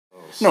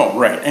No,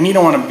 right. And you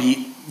don't want to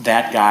be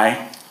that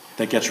guy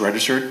that gets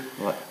registered.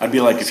 What? I'd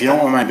be like, if you don't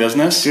want my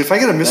business... Dude, if I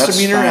get a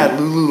misdemeanor at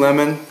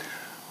Lululemon...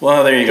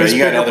 Well, there you go. There's You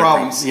got bigger other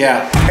problems.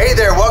 Yeah. Hey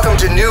there, welcome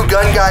to New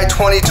Gun Guy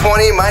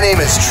 2020. My name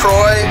is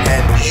Troy,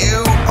 and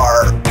you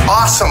are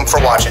awesome for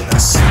watching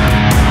this.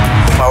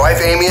 My wife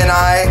Amy and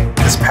I,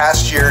 this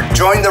past year,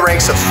 joined the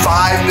ranks of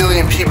 5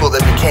 million people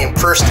that became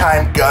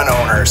first-time gun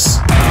owners.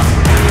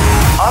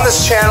 On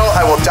this channel,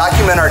 I will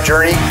document our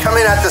journey,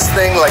 coming at this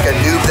thing like a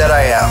noob that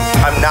I am.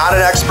 I'm not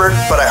an expert,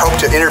 but I hope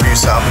to interview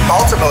some.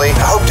 Ultimately,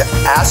 I hope to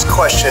ask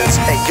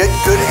questions and get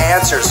good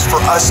answers for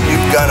us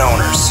new gun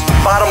owners.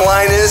 Bottom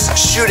line is,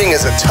 shooting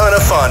is a ton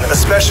of fun,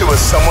 especially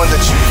with someone that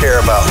you care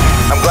about.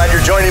 I'm glad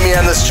you're joining me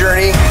on this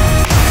journey.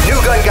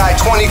 New Gun Guy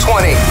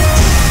 2020.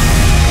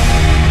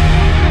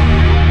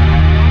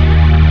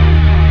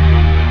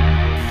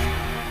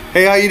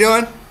 Hey, how you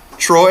doing?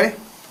 Troy,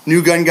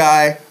 New Gun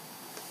Guy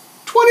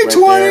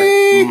 2020.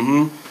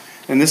 Right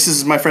and this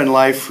is my friend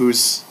Leif,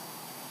 who's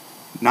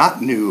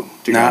not new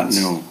to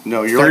guns. Not new.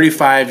 No, you're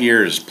 35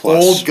 years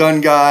plus. old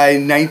gun guy,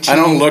 1980-ish. I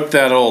don't look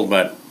that old,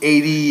 but...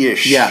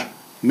 Yeah,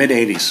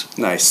 mid-80s.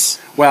 Nice.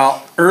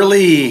 Well,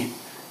 early,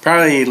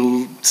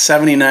 probably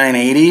 79,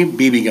 80,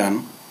 BB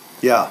gun.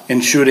 Yeah.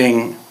 And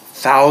shooting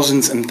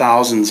thousands and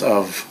thousands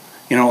of,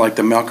 like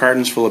the milk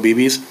cartons full of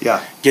BBs.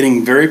 Yeah.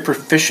 Getting very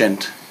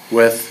proficient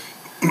with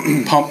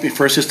pump,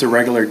 first just the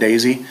regular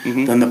Daisy,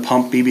 then the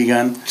pump BB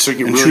gun, So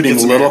you and really shooting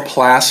get some little air.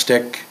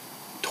 plastic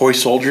toy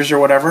soldiers or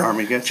whatever.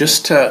 Army gets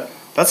just to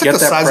That's get like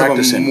the that size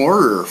practice of a in.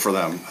 mortar for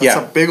them. That's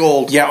Yeah. a big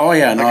old, Yeah, oh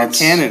yeah, no, like a it's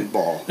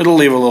cannonball. It'll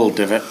leave a little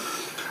divot.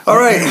 All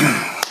right.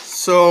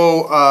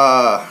 So,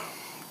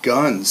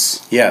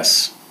 guns.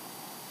 Yes,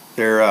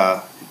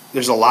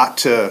 There's a lot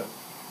to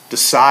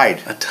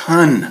decide, a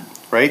ton,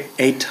 right?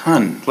 a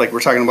ton. Like we're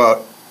talking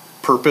about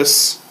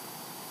purpose.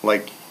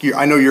 Like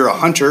I know you're a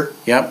hunter,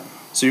 Yep.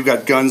 so you've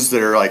got guns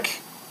that are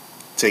like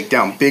take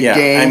down big Yeah,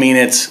 game. I mean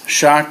it's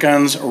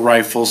shotguns,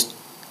 rifles,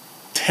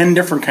 10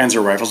 different kinds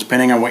of rifles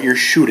depending on what you're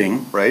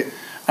shooting. right?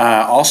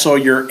 Also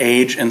your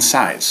age and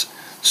size.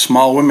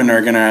 Small women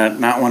are gonna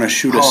not want to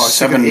shoot a Oh,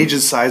 it's like 7. an age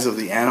and size of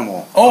the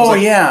animal. Oh, I was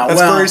like, yeah, that's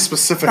well- very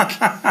specific.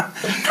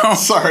 No.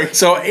 Sorry.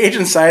 So age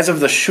and size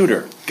of the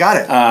shooter. Got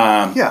it.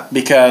 Yeah.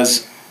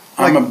 Because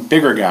I'm a Like-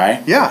 bigger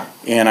guy. Yeah.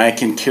 And I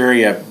can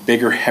carry a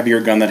bigger,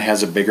 heavier gun that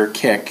has a bigger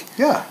kick.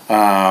 Yeah.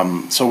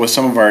 So with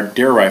some of our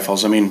deer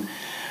rifles, I mean,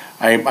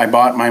 I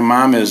bought, my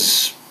mom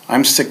is,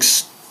 I'm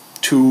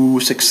 6'2",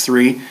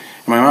 6'3",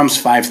 and my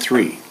mom's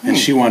 5'3", and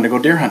she wanted to go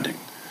deer hunting.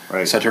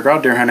 Right. So I took her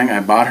out deer hunting.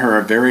 I bought her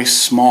a very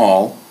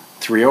small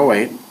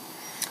 308,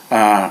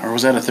 or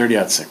was that a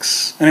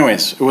 30-06?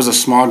 Anyways, it was a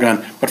small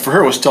gun, but for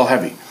her it was still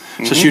heavy.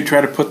 So she would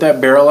try to put that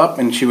barrel up,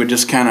 and she would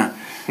just kind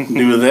of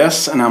do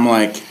this, and I'm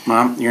like,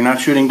 Mom, you're not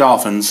shooting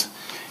dolphins.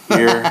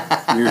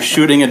 You're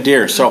shooting a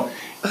deer. So,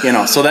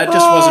 so that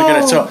just wasn't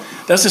good. So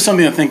that's just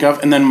something to think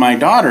of. And then my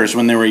daughters,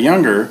 when they were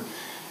younger,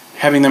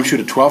 having them shoot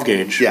a 12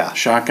 gauge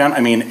shotgun,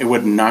 I mean, it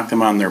would knock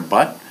them on their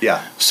butt.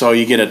 Yeah. So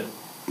you get a,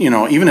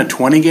 even a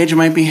 20 gauge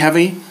might be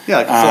heavy. Yeah,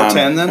 like a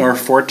 410 then? Or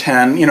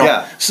 410,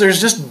 Yeah. So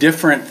there's just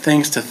different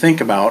things to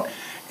think about.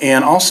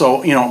 And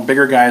also,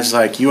 bigger guys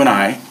like you and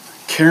I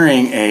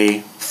carrying a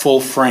full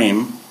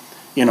frame,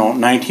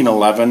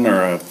 1911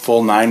 or a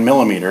full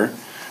 9mm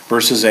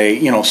versus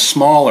a,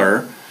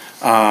 smaller,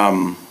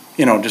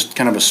 just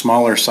kind of a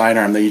smaller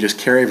sidearm that you just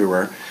carry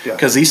everywhere.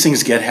 Because these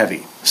things get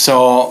heavy.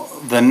 So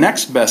the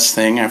next best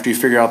thing after you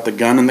figure out the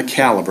gun and the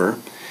caliber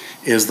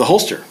is the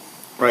holster.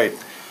 Right.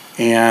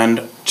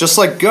 And just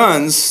like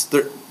guns,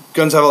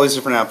 guns have all these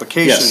different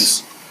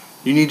applications. Yes.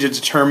 You need to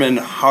determine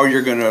how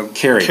you're going to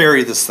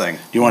carry this thing.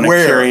 You want to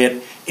carry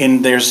it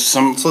in, there's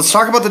some... So let's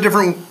talk about the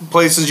different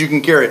places you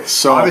can carry it.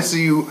 So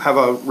obviously you have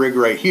a rig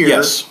right here.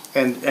 Yes.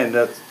 And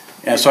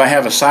yeah, so I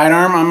have a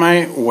sidearm on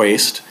my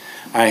waist.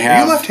 Are you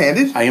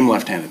left-handed? I am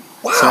left-handed.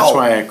 Wow. So that's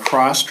why I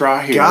cross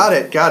draw here. Got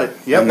it.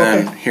 Yep, and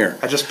then here.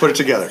 I just put it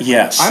together.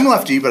 Yes. I'm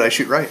lefty, but I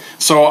shoot right.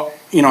 So,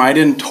 I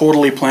didn't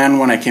totally plan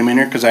when I came in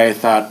here because I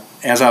thought,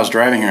 as I was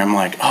driving here, I'm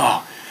like,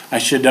 oh, I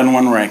should have done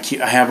one where I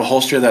have a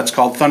holster that's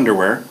called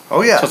Thunderwear.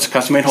 Oh, yeah. So it's a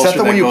custom-made holster. Is that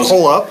the one goes, you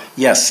pull up?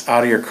 Yes,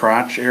 out of your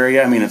crotch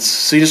area. I mean,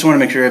 so you just want to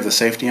make sure you have the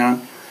safety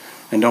on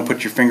and don't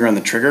put your finger on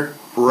the trigger.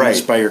 Right.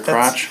 Just by your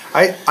crotch.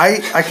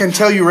 I can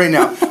tell you right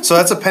now. So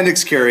that's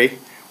appendix carry.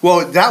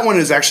 Well, that one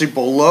is actually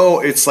below.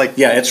 It's like...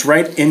 Yeah, it's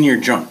right in your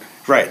junk.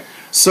 Right.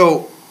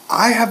 So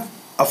I have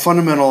a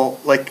fundamental,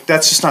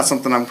 that's just not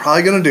something I'm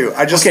probably going to do.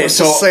 Just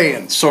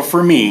saying. So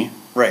for me,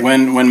 right.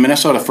 when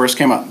Minnesota first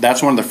came out,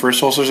 that's one of the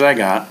first holsters I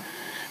got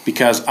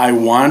because I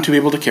wanted to be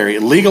able to carry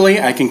it. Legally,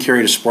 I can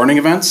carry to sporting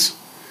events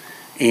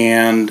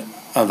and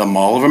the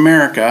Mall of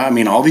America. I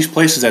mean, all these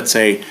places that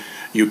say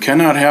you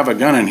cannot have a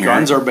gun in here.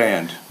 Guns are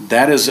banned.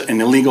 That is an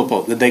illegal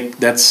post.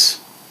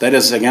 That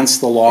is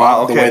against the law.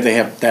 Wow, okay. The way they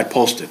have that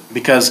posted,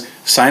 because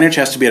signage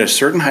has to be at a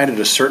certain height at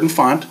a certain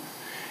font,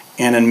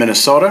 and in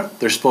Minnesota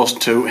they're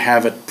supposed to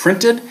have it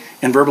printed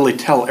and verbally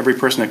tell every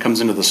person that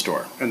comes into the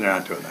store. And they're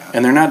not doing that.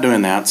 And they're not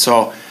doing that.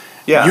 So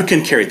you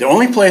can carry. The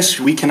only place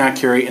we cannot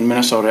carry in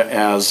Minnesota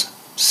as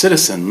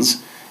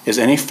citizens is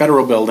any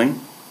federal building,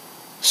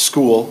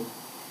 school,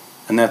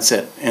 and that's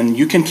it. And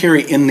you can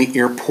carry in the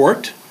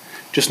airport,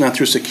 just not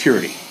through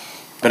security.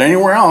 But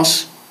anywhere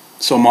else,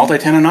 so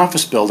multi-tenant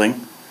office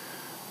building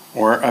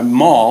or a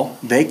mall,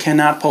 they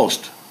cannot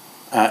post.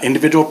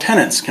 Individual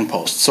tenants can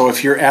post. So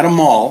if you're at a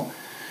mall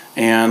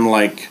and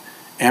like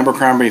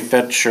Abercrombie,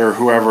 Fitch, or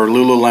whoever,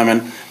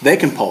 Lululemon, they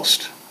can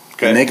post.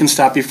 Okay. And they can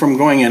stop you from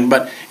going in,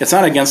 but it's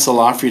not against the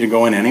law for you to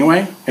go in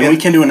anyway. And we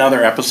can do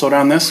another episode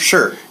on this.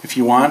 Sure. If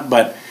you want,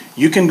 but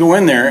you can go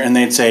in there and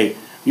they'd say,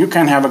 you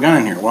can't have a gun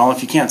in here. Well,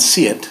 if you can't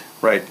see it.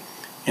 Right.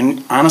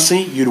 And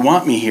honestly, you'd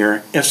want me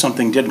here if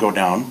something did go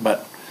down,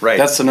 but right.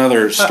 That's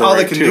another story. All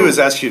they can do is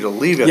ask you to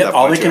leave at that point.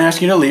 All they can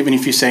ask you to leave, and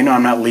if you say, no,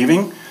 I'm not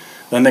leaving,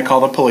 then they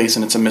call the police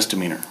and it's a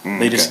misdemeanor.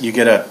 You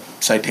get a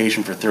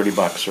citation for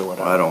 $30 or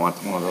whatever. I don't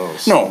want one of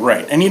those. No,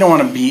 right. And you don't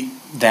want to be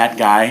that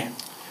guy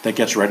that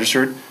gets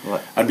registered.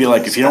 What? I'd be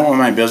like, if you don't want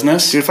my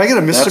business, dude, if I get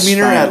a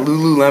misdemeanor at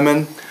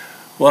Lululemon,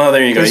 well,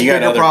 there you go. You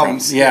got other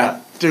problems.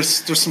 Yeah. There's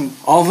some.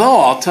 Although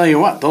I'll tell you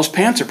what, those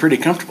pants are pretty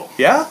comfortable.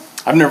 Yeah.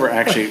 I've never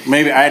actually.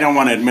 Maybe I don't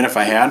want to admit if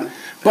I had,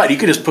 but you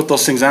could just put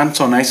those things on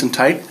so nice and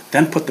tight,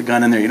 then put the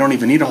gun in there. You don't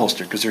even need a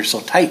holster because they're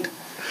so tight.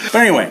 But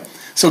anyway,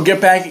 so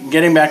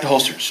getting back to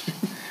holsters.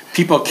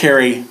 People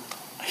carry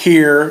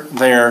here,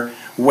 there,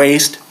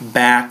 waist,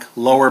 back,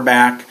 lower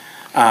back,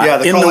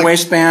 in the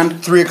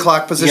waistband. 3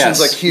 o'clock positions,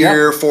 like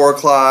here, 4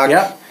 o'clock.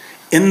 Yep.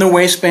 In the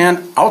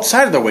waistband,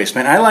 outside of the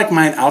waistband. I like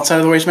mine outside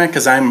of the waistband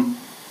because I'm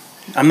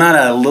not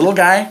a little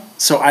guy,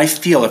 so I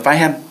feel if I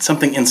had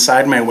something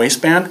inside my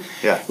waistband,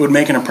 it would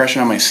make an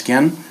impression on my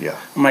skin. Yeah.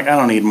 I'm like, I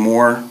don't need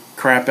more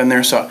crap in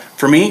there. So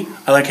for me,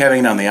 I like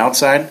having it on the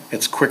outside.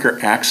 It's quicker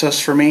access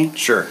for me.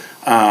 Sure.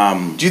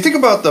 Do you think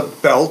about the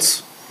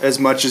belts as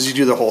much as you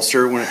do the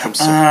holster when it comes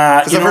to?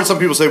 Because I've heard some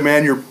people say,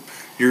 man,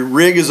 your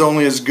rig is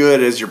only as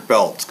good as your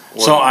belt.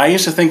 So I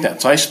used to think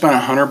that. So I spent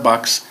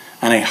 $100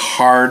 on a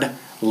hard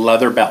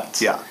leather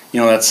belt. Yeah.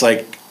 That's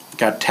like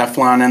got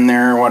Teflon in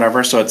there or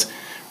whatever. So it's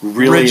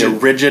really a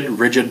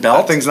rigid belt.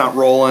 That thing's not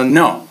rolling.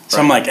 No. So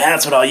I'm like,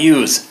 that's what I'll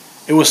use.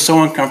 It was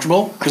so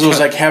uncomfortable because it was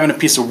like having a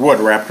piece of wood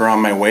wrapped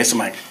around my waist. I'm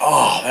like,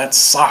 oh, that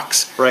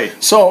sucks. Right.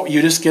 So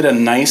you just get a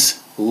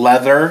nice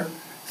leather,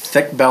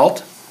 thick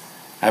belt.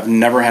 I've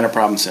never had a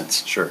problem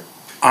since. Sure.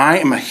 I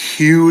am a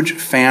huge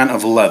fan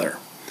of leather.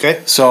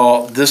 Okay.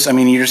 So this,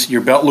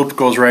 your belt loop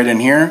goes right in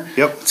here.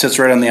 Yep. It sits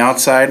right on the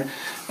outside.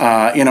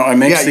 It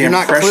makes the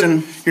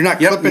impression. You're not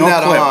clipping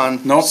that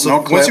on. Nope, no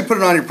clip. Once you put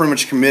it on, you're pretty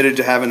much committed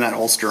to having that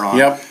holster on.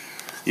 Yep.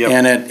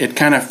 And it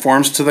kind of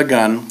forms to the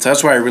gun. So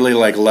that's why I really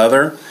like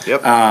leather.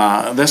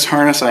 Yep. This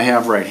harness I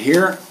have right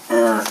here.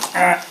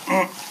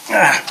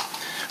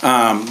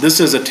 This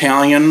is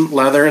Italian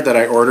leather that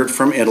I ordered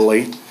from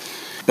Italy.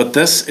 But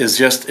this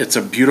is it's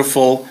a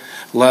beautiful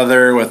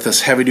leather with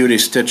this heavy-duty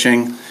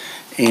stitching.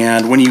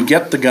 And when you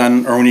get the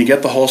gun, or when you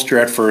get the holster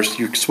at first,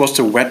 you're supposed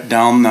to wet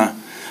down the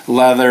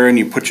leather and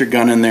you put your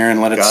gun in there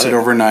and let it sit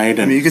overnight.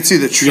 And you can see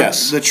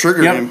the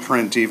trigger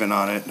imprint even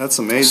on it. That's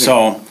amazing.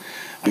 So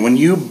when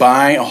you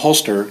buy a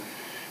holster,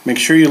 make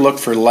sure you look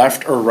for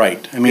left or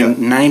right.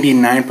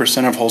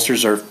 99% of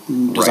holsters are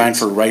designed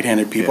for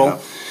right-handed people. Yeah.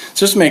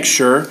 So just make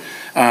sure.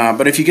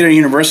 But if you get a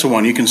universal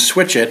one, you can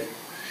switch it,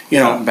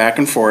 back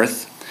and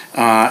forth.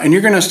 And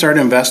you're going to start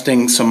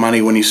investing some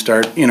money when you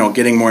start,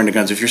 getting more into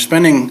guns. If you're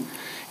spending,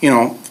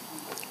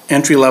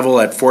 entry level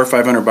at $400 or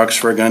 $500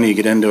 for a gun, you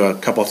get into a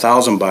couple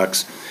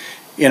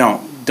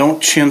 $1,000.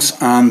 Don't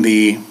chintz on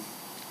the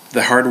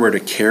hardware to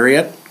carry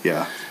it.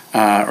 Yeah.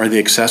 Or the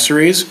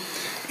accessories.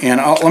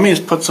 And let me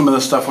just put some of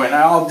this stuff away.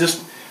 Now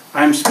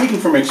I'm speaking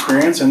from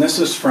experience, and this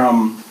is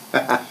from,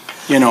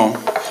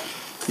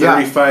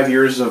 35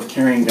 years of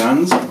carrying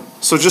guns.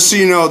 So just so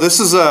you know, this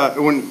is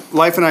when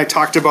Leif and I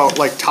talked about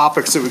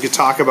topics that we could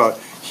talk about,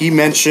 he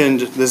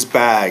mentioned this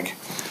bag.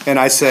 And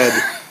I said,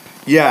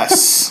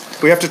 yes,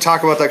 we have to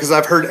talk about that because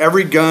I've heard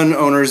every gun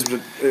owner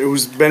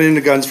who's been into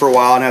guns for a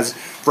while and has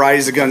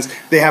varieties of guns,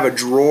 they have a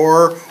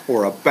drawer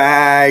or a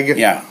bag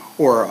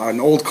or an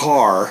old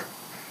car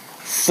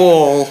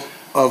full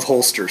of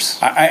holsters.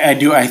 I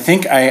do. I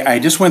think I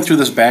just went through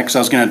this bag because I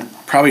was going to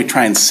probably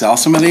try and sell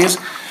some of these,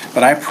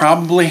 but I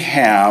probably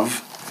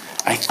have,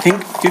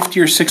 50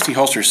 or 60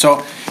 holsters.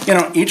 So,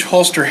 each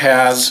holster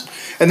has...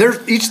 And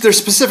they're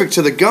specific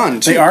to the gun,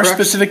 too, They are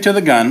specific to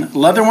the gun.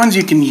 Leather ones,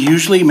 you can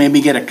usually maybe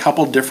get a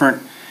couple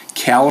different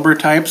caliber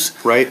types.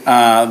 Right.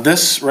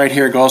 This right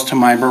here goes to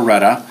my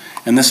Beretta,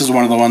 and this is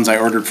one of the ones I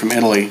ordered from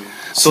Italy.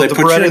 So they put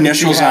your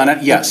initials on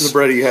it. Yes. The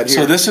Beretta you had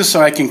here. So this is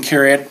so I can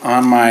carry it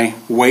on my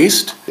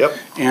waist. Yep.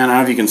 And I don't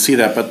know if you can see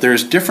that, but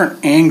there's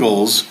different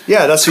angles.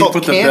 Yeah, that's called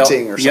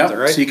canting or something,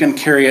 right? So you can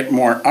carry it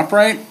more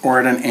upright or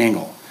at an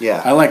angle.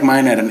 Yeah. I like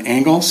mine at an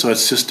angle, so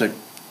it's just a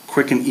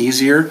quick and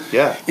easier.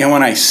 Yeah. And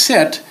when I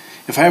sit,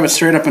 if I have it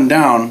straight up and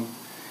down,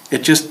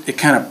 it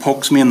kind of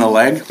pokes me in the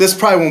leg. This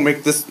probably won't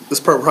make this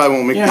part probably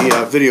won't make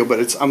the video,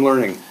 but I'm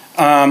learning.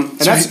 And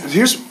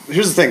here's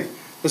the thing.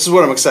 This is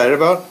what I'm excited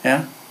about.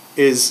 Yeah.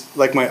 Is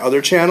like my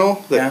other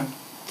channel that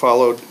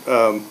followed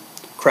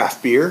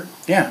craft beer.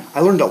 Yeah. I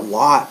learned a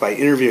lot by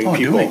interviewing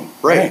people. Doing.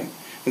 Right.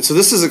 And so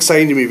this is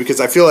exciting to me because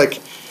I feel like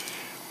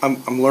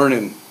I'm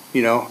learning,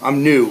 you know,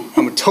 I'm new.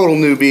 I'm a total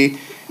newbie,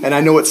 and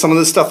I know what some of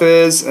this stuff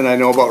is, and I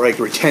know about like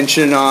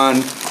retention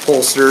on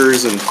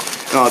holsters and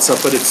all that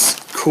stuff, but it's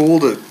cool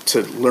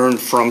to learn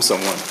from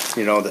someone,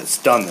 you know,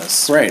 that's done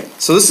this. Right.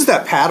 So this is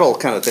that paddle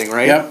kind of thing,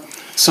 right? Yep.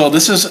 So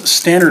this is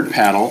standard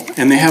paddle,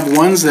 and they have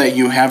ones that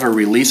you have a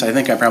release. I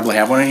think I probably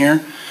have one in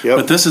here. Yep.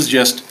 But this is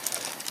just,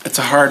 it's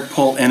a hard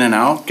pull in and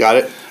out. Got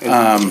it.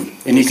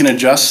 And you can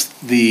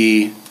adjust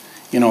the,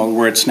 you know,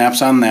 where it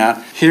snaps on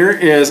that. Here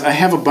is, I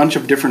have a bunch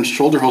of different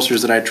shoulder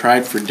holsters that I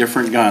tried for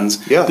different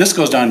guns. Yeah. This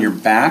goes down your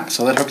back,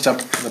 so that hooks up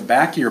to the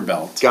back of your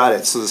belt. Got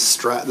it. So the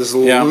strap, this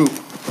little Yeah. loop.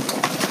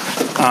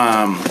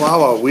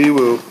 Wow, wee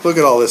woo. Look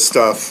at all this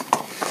stuff.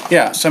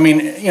 Yeah, so I mean,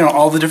 you know,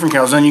 all the different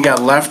calibers. Then you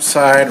got left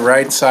side,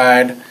 right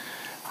side.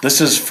 This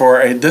is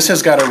for a, this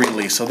has got a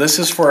release. So this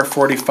is for a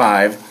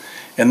 45,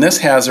 and this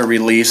has a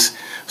release.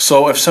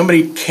 So if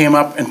somebody came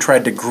up and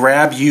tried to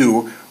grab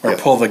you or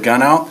pull the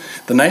gun out,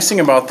 the nice thing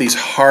about these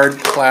hard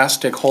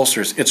plastic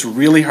holsters, it's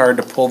really hard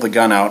to pull the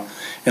gun out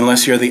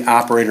unless you're the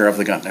operator of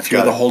the gun. If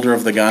you're the holder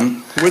of the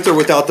gun. With or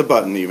without the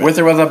button, even. With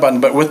or without the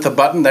button, but with the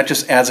button, that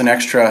just adds an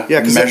extra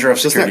measure of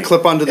security. Doesn't that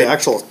clip onto the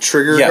actual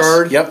trigger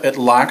guard? Yep, it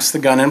locks the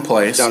gun in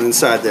place. Down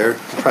inside there. You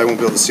probably won't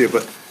be able to see it,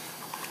 but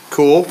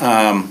cool.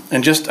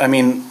 And just, I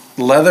mean,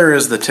 leather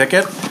is the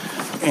ticket,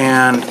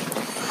 and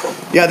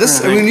yeah,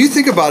 this, I mean, when you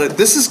think about it,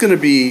 this is going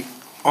to be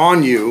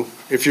on you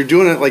if you're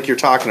doing it like you're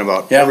talking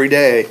about every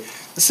day.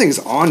 This thing's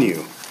on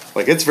you.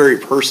 Like, it's very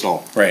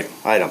personal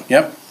item.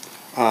 Yep.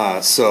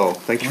 So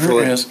thank you for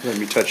letting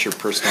me touch your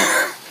personal.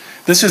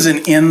 This is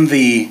in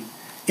the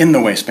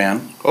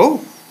waistband.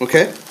 Oh,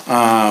 okay.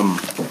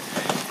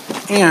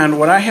 And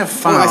what I have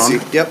found, I see.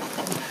 Yep.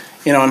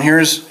 You know, and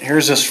here's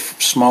this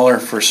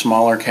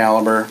smaller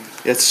caliber.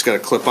 It's just got a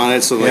clip on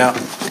it, so like.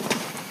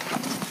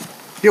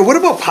 Yeah. What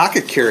about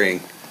pocket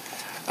carrying?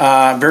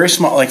 Very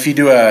small, like if you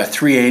do a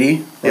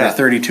 380 or a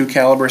 32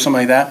 caliber or something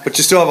like that. But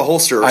you still have a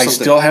holster or something. I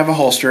still have a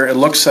holster. It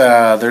looks,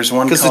 there's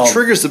one because the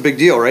trigger's the big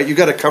deal, right? You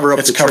got to cover up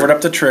the trigger. It's covered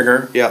up the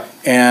trigger. Yeah.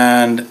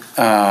 And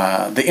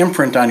the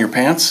imprint on your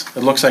pants,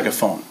 it looks like a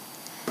phone.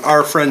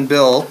 Our friend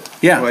Bill,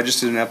 who I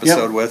just did an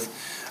episode with,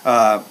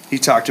 he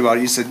talked about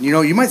it. He said, you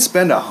know, you might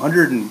spend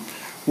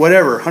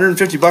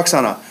 $150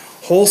 on a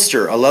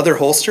holster, a leather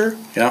holster.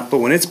 Yeah. But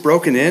when it's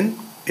broken in,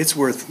 it's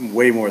worth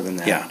way more than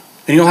that. Yeah.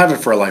 And you'll have it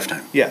for a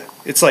lifetime. Yeah.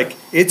 It's like,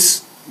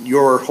 it's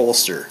your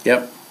holster.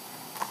 Yep.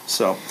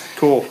 So,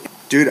 cool.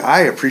 Dude, I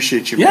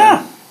appreciate you,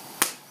 man.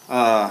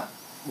 Yeah.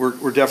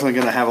 We're definitely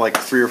going to have like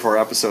 3 or 4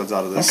 episodes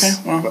out of this. Okay,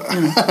 well.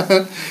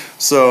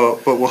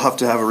 But we'll have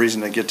to have a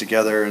reason to get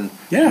together, and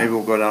maybe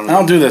we'll go down.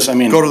 I'll do this. I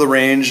mean, go to the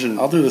range, and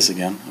I'll do this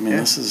again. I mean,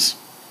 this is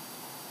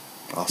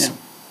awesome.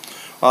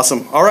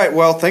 Awesome. All right.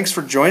 Well, thanks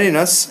for joining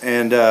us,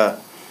 and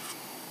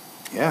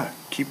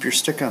keep your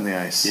stick on the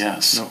ice.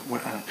 Yes. No,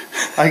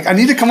 I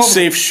need to come up.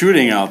 Safe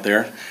shooting out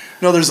there.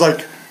 No, there's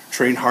like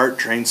train hard,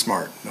 train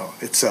smart. No,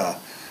 it's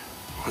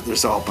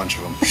there's a whole bunch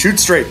of them. Shoot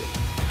straight.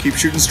 Keep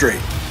shooting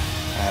straight.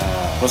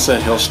 What's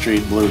that Hill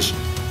Street Blues?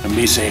 And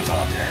be safe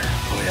out there.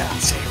 Oh yeah, be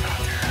safe out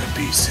there. And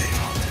be safe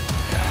out there.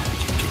 Yeah,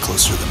 get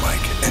closer to the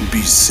mic. And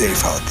be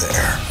safe out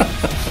there.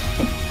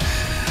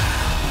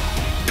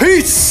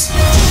 Peace.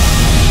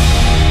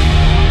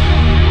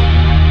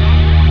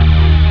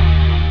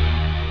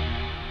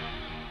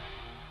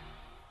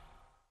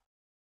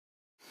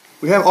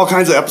 We have all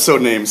kinds of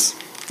episode names.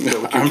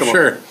 I'm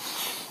sure.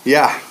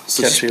 Yeah,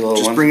 so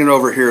just bring it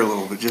over here a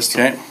little bit.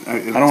 Okay. I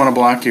don't want to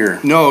block your.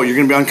 No, you're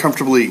going to be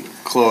uncomfortably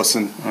close,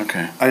 and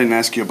okay. I didn't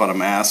ask you about a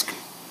mask.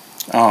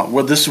 Oh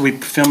well, we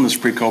filmed this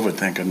pre-COVID.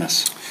 Thank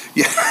goodness.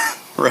 Yeah,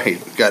 right.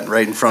 Got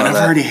right in front of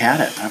that. I've already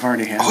had it.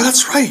 Oh,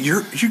 that's right.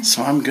 You.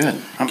 So I'm good.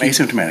 I'm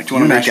asymptomatic. Do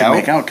you want to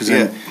make out? Because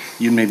then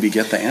you maybe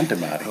get the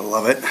antibody. I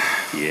love it.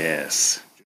 Yes.